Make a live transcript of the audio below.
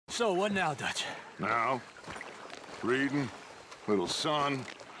So, what now, Dutch? Now, reading, little sun.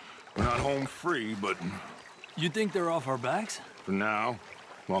 We're not home free, but You think they're off our backs? for now,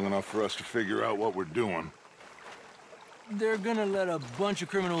 long enough for us to figure out what we're doing. They're gonna let a bunch of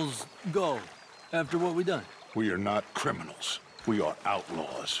criminals go after what we done. We are not criminals. We are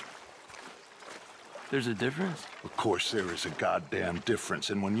outlaws. There's a difference? Of course there is a goddamn difference,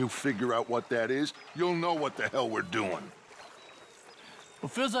 and when you figure out what that is, you'll know what the hell we're doing. Well,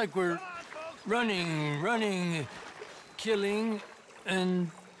 feels like we're running, killing,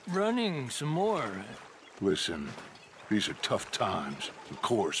 and running some more. Listen, these are tough times, of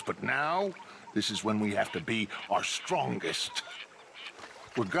course, but now, this is when we have to be our strongest.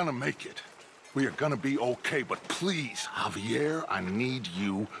 We're gonna make it. We are gonna be okay, but please, Javier, I need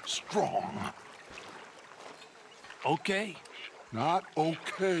you strong. Okay. Not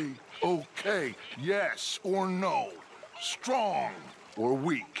okay, okay, yes or no. Strong or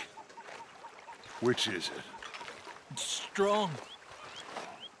weak. Which is it? Strong.